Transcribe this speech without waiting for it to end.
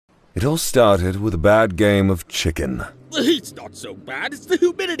It all started with a bad game of chicken. It's not so bad, it's the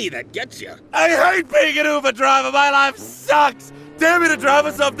humidity that gets you. I hate being an Uber driver, my life sucks! Dare me to drive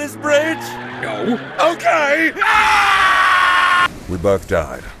us off this bridge? No. Okay! We both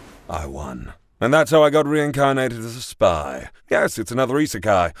died. I won. And that's how I got reincarnated as a spy. Yes, it's another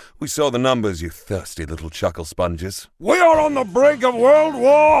isekai. We saw the numbers, you thirsty little chuckle sponges. We are on the brink of World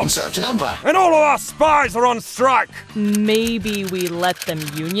War! And all of our spies are on strike! Maybe we let them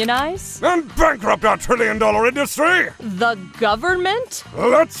unionize? And bankrupt our trillion-dollar industry! The government?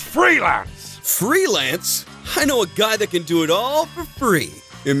 Let's freelance! Freelance? I know a guy that can do it all for free.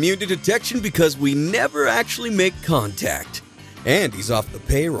 Immune to detection because we never actually make contact. And he's off the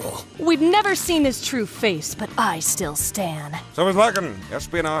payroll. We'd never seen his true face, but I still stand. So he's like an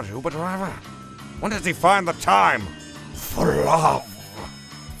espionage Uber driver? When does he find the time for love?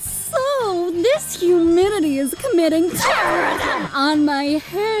 So, this humidity is committing terrorism on my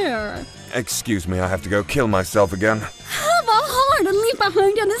hair. Excuse me, I have to go kill myself again. Have a heart and leave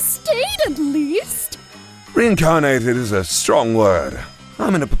behind an estate at least. Reincarnated is a strong word.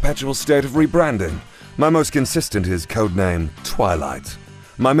 I'm in a perpetual state of rebranding. My most consistent is codename Twilight.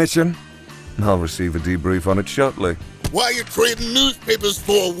 My mission? I'll receive a debrief on it shortly. Why are you trading newspapers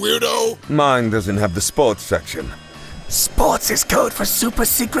for, weirdo? Mine doesn't have the sports section. Sports is code for super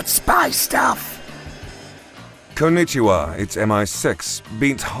secret spy stuff. Konnichiwa, it's MI6.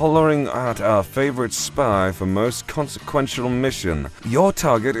 Beat hollering at our favorite spy for most consequential mission. Your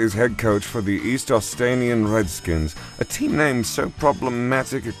target is head coach for the East Ostanian Redskins, a team name so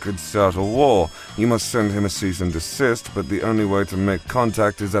problematic it could start a war. You must send him a cease and desist, but the only way to make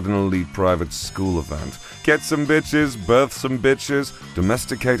contact is at an elite private school event. Get some bitches, birth some bitches,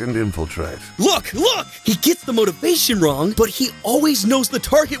 domesticate and infiltrate. Look! He gets the motivation wrong, but he always knows the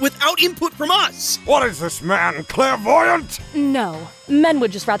target without input from us! What is this man, clairvoyant? No. Men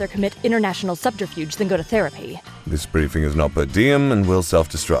would just rather commit international subterfuge than go to therapy. This briefing is not per diem and will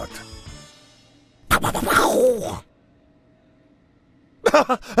self-destruct.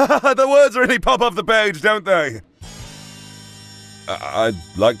 The words really pop off the page, don't they? I'd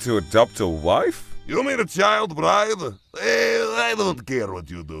like to adopt a wife? You mean a child bride? I don't care what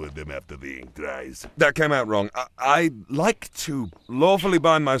you do with them after the ink dries. That came out wrong. I'd like to lawfully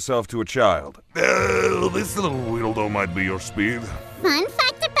bind myself to a child. This little weirdo might be your speed. Fun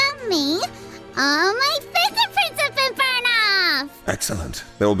fact about me, all my fingerprints have been burned off! Excellent.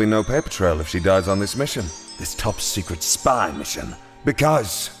 There will be no paper trail if she dies on this mission. This top secret spy mission.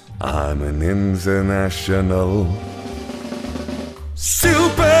 Because I'm an international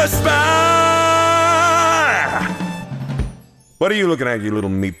super spy! What are you looking at, you little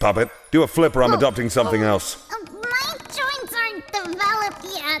meat puppet? Do a flip or I'm adopting something else. My joints aren't developed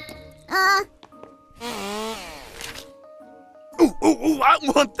yet. Ooh, I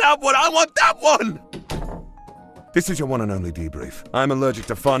want that one! This is your one and only debrief. I'm allergic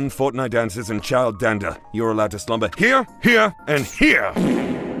to fun, fortnight dances, and child dander. You're allowed to slumber here, here, and here!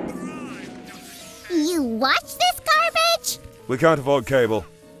 You watch this garbage? We can't afford cable.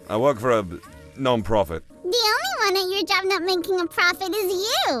 I work for a non-profit. The only one at your job not making a profit is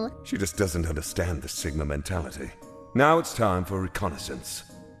you. She just doesn't understand the Sigma mentality. Now it's time for reconnaissance.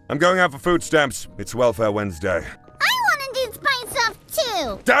 I'm going out for food stamps. It's Welfare Wednesday. I want to do spy stuff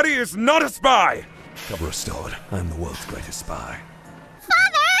too. Daddy is not a spy! Cover restored. I'm the world's greatest spy.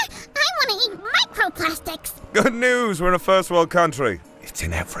 Father, I want to eat microplastics. Good news, we're in a first world country. It's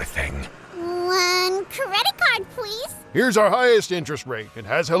in everything. One credit card, please. Here's our highest interest rate. It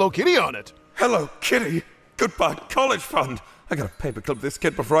has Hello Kitty on it. Hello, Kitty. Goodbye, college fund. I gotta paperclip this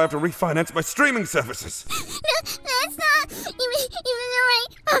kid before I have to refinance my streaming services. No, that's not even the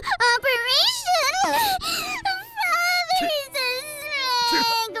right operation. Father's a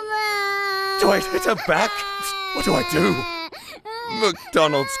Sigma. Do I hit her back? What do I do?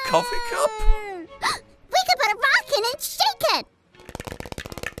 McDonald's coffee cup? We could put a rock in and shake it.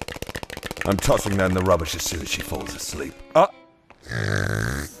 I'm tossing that in the rubbish as soon as she falls asleep.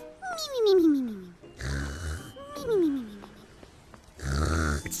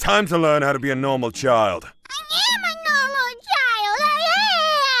 It's time to learn how to be a normal child. I am a normal child.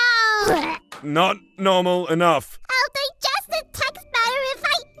 I am. Not normal enough. I'll digest the text better if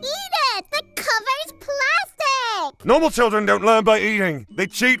I eat it. The cover's plastic. Normal children don't learn by eating. They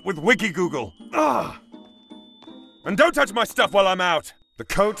cheat with Wiki Google. And don't touch my stuff while I'm out. The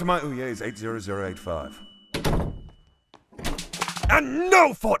code to my Ouye is 80085. And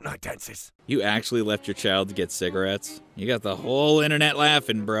no Fortnite dances! You actually left your child to get cigarettes? You got the whole internet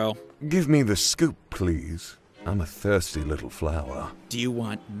laughing, bro. Give me the scoop, please. I'm a thirsty little flower. Do you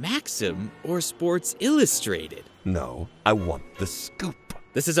want Maxim or Sports Illustrated? No, I want the scoop.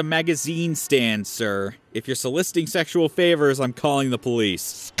 This is a magazine stand, sir. If you're soliciting sexual favors, I'm calling the police.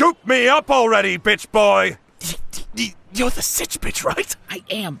 Scoop me up already, bitch boy! You're the sitch bitch, right? I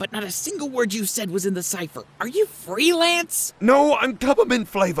am, but not a single word you said was in the cipher. Are you freelance? No, I'm government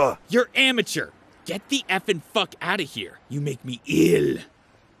flavor. You're amateur. Get the effing fuck out of here. You make me ill.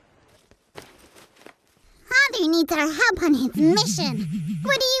 Father needs our help on his mission.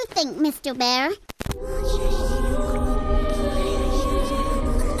 What do you think, Mr. Bear?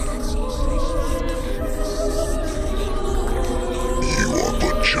 You are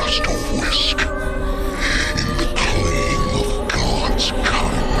but just a whisk in the claim of God's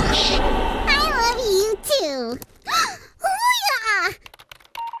kindness. I love you too. Hoo-yah!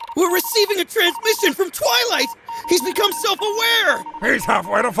 We're receiving a transmission from Twilight! He's become self-aware! He's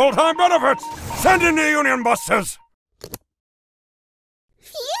halfway to full-time benefits. Send in the union busters.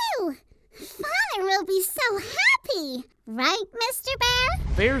 Phew! Father will be so happy. Right, Mr. Bear?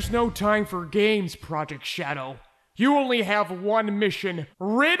 There's no time for games, Project Shadow. You only have one mission.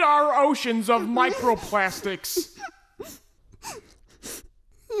 Rid our oceans of microplastics.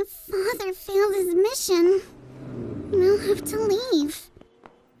 If Father fails his mission, we'll have to leave.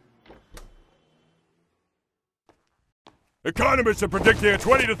 Economists are predicting a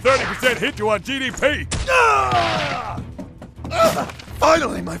 20 to 30% hit to our GDP.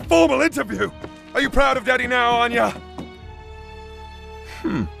 Finally, my formal interview. Are you proud of Daddy now, Anya?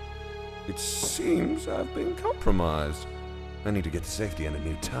 It seems I've been compromised. I need to get to safety and a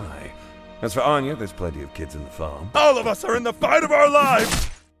new tie. As for Anya, there's plenty of kids in the farm. All of us are in the fight of our lives.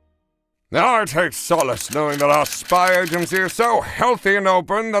 Now I take solace knowing that our spy agency is so healthy and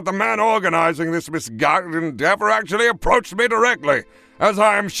open that the man organizing this misguided endeavor actually approached me directly, as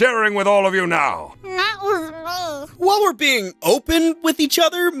I am sharing with all of you now. That was me. While we're being open with each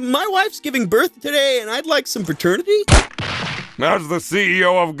other, my wife's giving birth today and I'd like some paternity. As the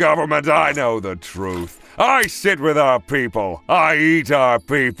CEO of government, I know the truth. I sit with our people. I eat our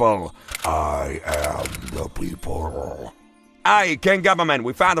people. I am the people. Hey, King Government,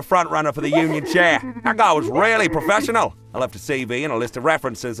 we found a front runner for the union chair. That guy was really professional. I left a CV and a list of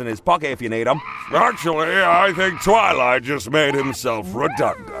references in his pocket if you need them. Actually, I think Twilight just made himself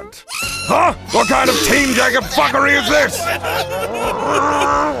redundant. Huh? What kind of Team Jacob fuckery is this?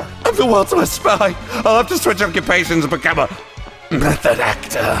 I'm the world's worst spy. I'll have to switch occupations and become a method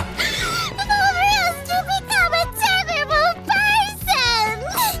actor. Father has to become a terrible person.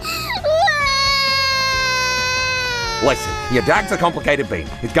 Listen, your dad's a complicated being.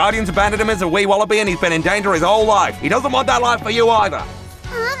 His guardians abandoned him as a wee wallaby and he's been in danger his whole life. He doesn't want that life for you either.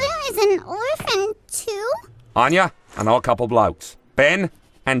 Father is an orphan too? Anya, I know a couple blokes. Ben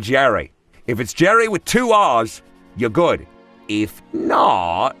and Jerry. If it's Jerry with 2 R's, you're good. If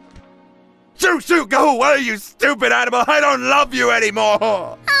not... Shoot, go away, you stupid animal. I don't love you anymore.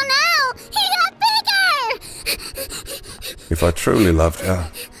 Oh no! He got bigger! If I truly loved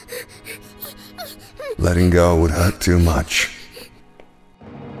her, letting go would hurt too much.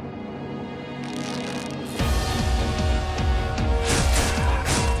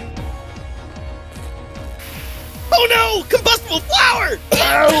 Oh no! Combustible flour!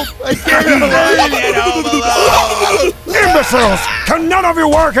 Help! I can't Imbeciles! Can none of you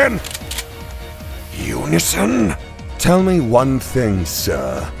work in unison? Tell me one thing,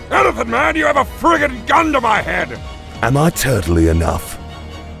 sir. Elephant Man, you have a friggin' gun to my head! Am I turtly enough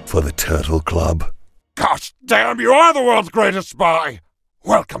for the Turtle Club? Gosh damn, you are the world's greatest spy!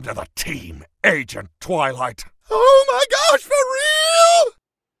 Welcome to the team, Agent Twilight. Oh my gosh, for real?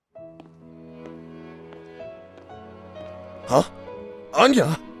 Huh?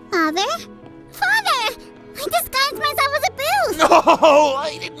 Anya? Father? Father! I disguised myself as a booth! No,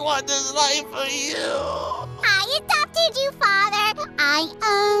 I didn't want this life for you. I adopted you, Father! I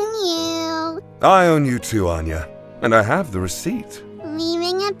own you! I own you too, Anya. And I have the receipt.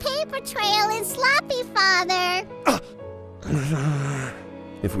 Leaving a paper trail is sloppy, Father!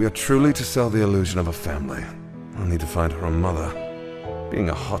 If we are truly to sell the illusion of a family, I'll need to find her a mother. Being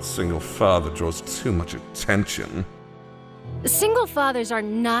a hot single father draws too much attention. Single fathers are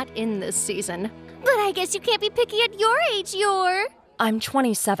not in this season. But I guess you can't be picky at your age, you're... I'm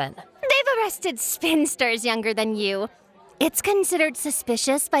 27. They've arrested spinsters younger than you. It's considered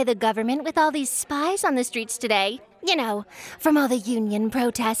suspicious by the government with all these spies on the streets today. You know, from all the union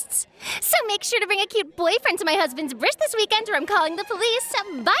protests. So make sure to bring a cute boyfriend to my husband's bris this weekend or I'm calling the police.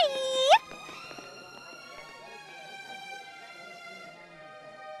 Bye!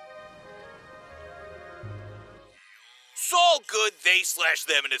 Saul Good,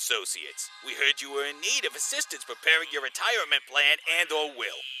 they/them and associates. We heard you were in need of assistance preparing your retirement plan and/or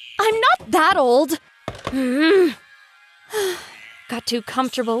will. I'm not that old. Got too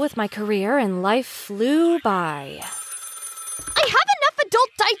comfortable with my career and life flew by. I have enough adult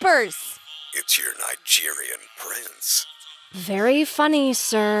diapers! It's your Nigerian prince. Very funny,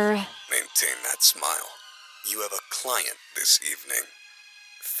 sir. Maintain that smile. You have a client this evening,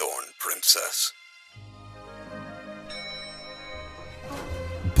 Thorn Princess.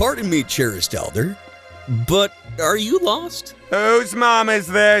 Pardon me, cherished elder, but are you lost? Whose mom is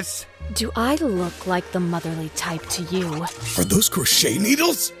this? Do I look like the motherly type to you? Are those crochet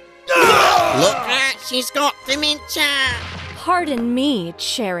needles? Look at, she's got dementia. Pardon me,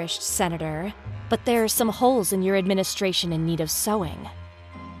 cherished senator, but there are some holes in your administration in need of sewing.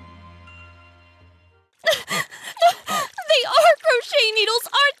 They are crochet needles,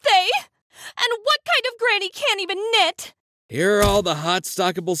 aren't they? And what kind of granny can't even knit? Here are all the hot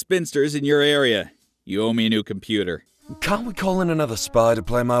stockable spinsters in your area. You owe me a new computer. Can't we call in another spy to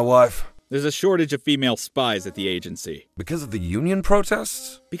play my wife? There's a shortage of female spies at the agency. Because of the union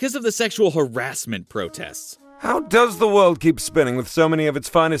protests? Because of the sexual harassment protests. How does the world keep spinning with so many of its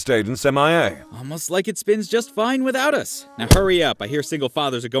finest agents MIA? Almost like it spins just fine without us. Now hurry up, I hear single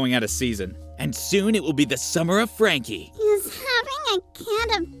fathers are going out of season. And soon it will be the summer of Frankie. Is having a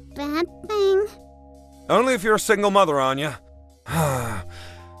kid a bad thing? Only if you're a single mother, Anya.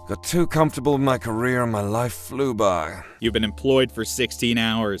 Got too comfortable with my career and my life flew by. You've been employed for 16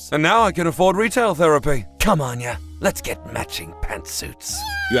 hours. And now I can afford retail therapy. Come, Anya, let's get matching pantsuits.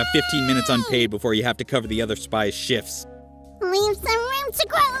 You have 15 minutes unpaid before you have to cover the other spy's shifts. Leave some room to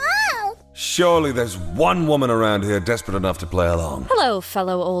grow. Surely there's one woman around here desperate enough to play along. Hello,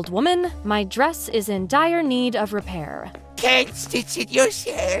 fellow old woman. My dress is in dire need of repair. Can't stitch it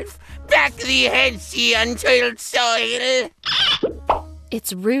yourself. Back the heads, ye untoiled soil.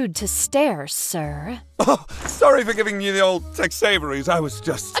 It's rude to stare, sir. Oh, sorry for giving you the old Tex-Avery's. I was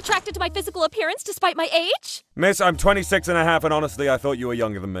just... Attracted to my physical appearance despite my age? Miss, I'm 26 and a half, and honestly, I thought you were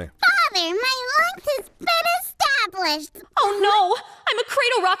younger than me. Father, my length has been established. Oh no! I'm a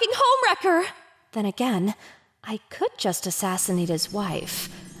cradle-rocking homewrecker! Then again, I could just assassinate his wife.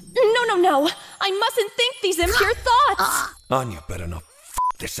 No! I mustn't think these impure thoughts! Anya better not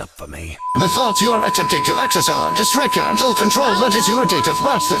this up for me. The thoughts you are attempting to exercise, distract your mental control, that is your date of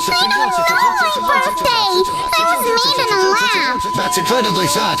birth. My birthday! I was made in a lab. That's incredibly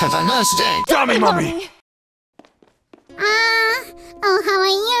sad. Have a nice day. Dummy mummy! Oh, how I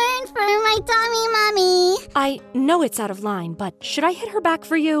yearn for my dummy mummy. I know it's out of line, but should I hit her back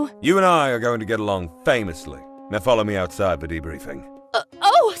for you? You and I are going to get along famously. Now follow me outside for debriefing.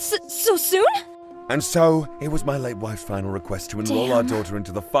 So soon? And so, it was my late wife's final request to enroll our daughter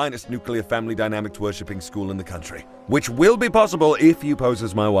into the finest nuclear family dynamics worshipping school in the country, which will be possible if you pose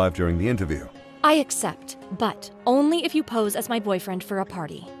as my wife during the interview. I accept, but only if you pose as my boyfriend for a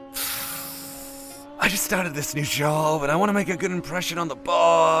party. I just started this new job, and I want to make a good impression on the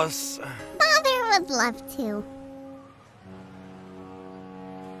boss. Father would love to.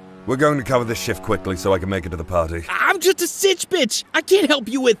 We're going to cover this shift quickly so I can make it to the party. I'm just a sitch bitch! I can't help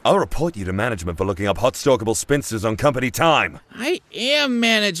you with— I'll report you to management for looking up hot stalkable spinsters on company time. I am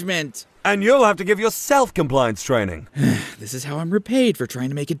management. And you'll have to give yourself compliance training. This is how I'm repaid for trying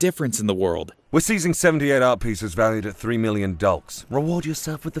to make a difference in the world. We're seizing 78 art pieces valued at $3 million. Reward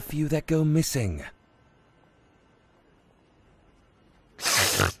yourself with the few that go missing.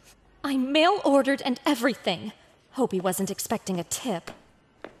 I mail-ordered and everything. Hope he wasn't expecting a tip.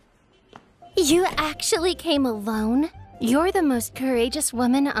 You actually came alone? You're the most courageous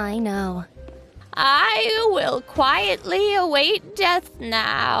woman I know. I will quietly await death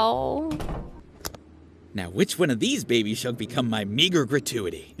now. Now which one of these babies shall become my meager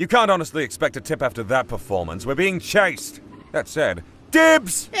gratuity? You can't honestly expect a tip after that performance. We're being chased. That said,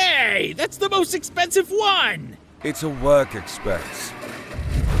 dibs! Hey, that's the most expensive one! It's a work expense.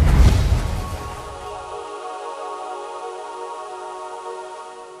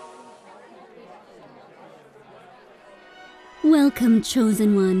 Welcome,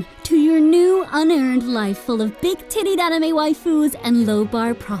 Chosen One, to your new unearned life full of big-tittied anime waifus and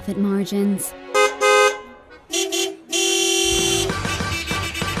low-bar profit margins.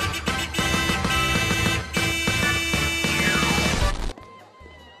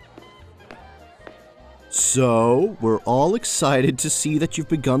 So, we're all excited to see that you've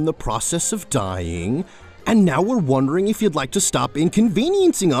begun the process of dying, and now we're wondering if you'd like to stop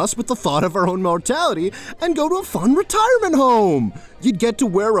inconveniencing us with the thought of our own mortality and go to a fun retirement home. You'd get to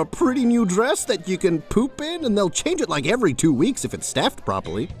wear a pretty new dress that you can poop in, and they'll change it like every 2 weeks if it's staffed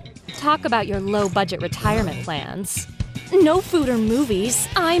properly. Talk about your low-budget retirement plans. No food or movies.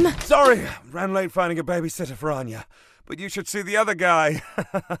 Sorry, ran late finding a babysitter for Anya. But you should see the other guy.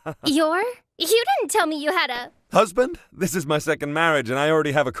 You didn't tell me you had a... Husband? This is my second marriage, and I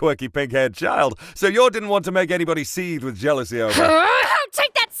already have a quirky pig-haired child, so you didn't want to make anybody seethe with jealousy over.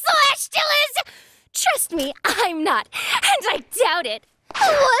 Take that slash still is! Trust me, I'm not, and I doubt it.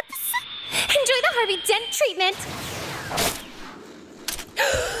 Whoops! Enjoy the Harvey Dent treatment.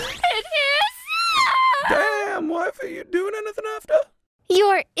 It is... Damn, wife, are you doing anything after?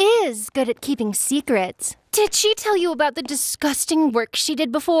 You're is good at keeping secrets. Did she tell you about the disgusting work she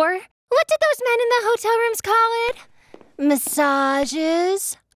did before? What did those men in the hotel rooms call it?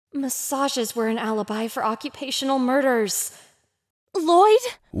 Massages? Massages were an alibi for occupational murders.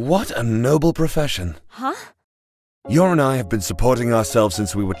 Loid? What a noble profession. Huh? You and I have been supporting ourselves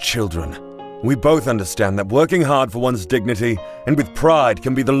since we were children. We both understand that working hard for one's dignity and with pride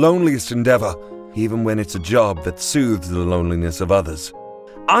can be the loneliest endeavor, even when it's a job that soothes the loneliness of others.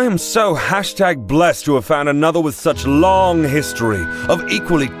 I am so #blessed to have found another with such long history of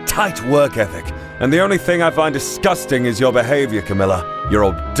equally tight work ethic. And the only thing I find disgusting is your behavior, Camilla. Your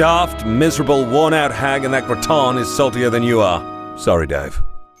old daft, miserable, worn-out hag and that gratin is saltier than you are. Sorry, Dave.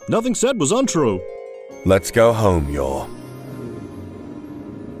 Nothing said was untrue. Let's go home, Yor.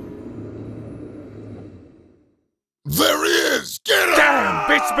 There he is! Get him! Damn!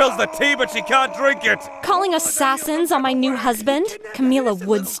 Bitch spills the tea, but she can't drink it! Calling assassins on my new husband? Camila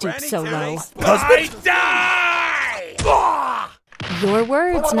would stoop so low. Husband? Die! Your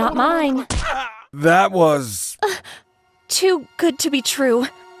words, not mine. That was... Too good to be true.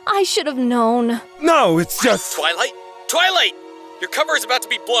 I should have known. No, it's just... Twilight? Twilight! Your cover is about to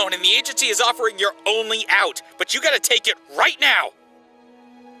be blown and the agency is offering your only out, but you gotta take it right now!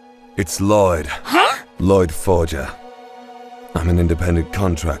 It's Loid. Huh? Loid Forger. I'm an independent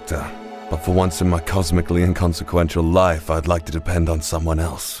contractor, but for once in my cosmically inconsequential life, I'd like to depend on someone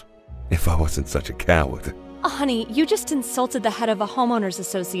else. If I wasn't such a coward. Honey, you just insulted the head of a homeowners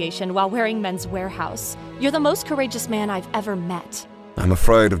association while wearing Men's Warehouse. You're the most courageous man I've ever met. I'm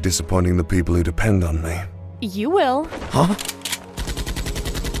afraid of disappointing the people who depend on me. You will. Huh?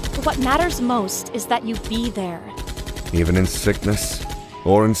 What matters most is that you be there. Even in sickness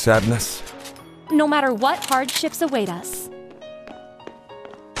or in sadness? No matter what hardships await us.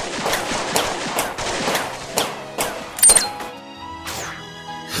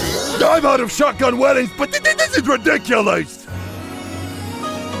 I'm out of shotgun weddings, but this is ridiculous!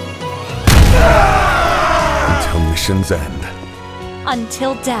 Until mission's end.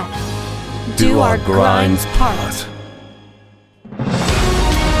 Until death. Do our grind's part.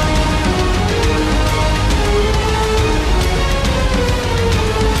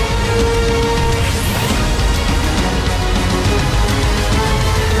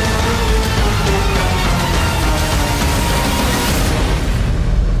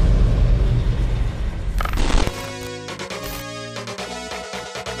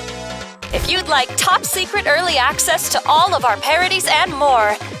 If you'd like top secret early access to all of our parodies and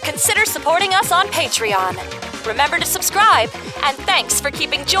more, consider supporting us on Patreon. Remember to subscribe, and thanks for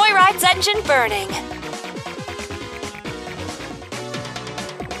keeping Joyride's engine burning.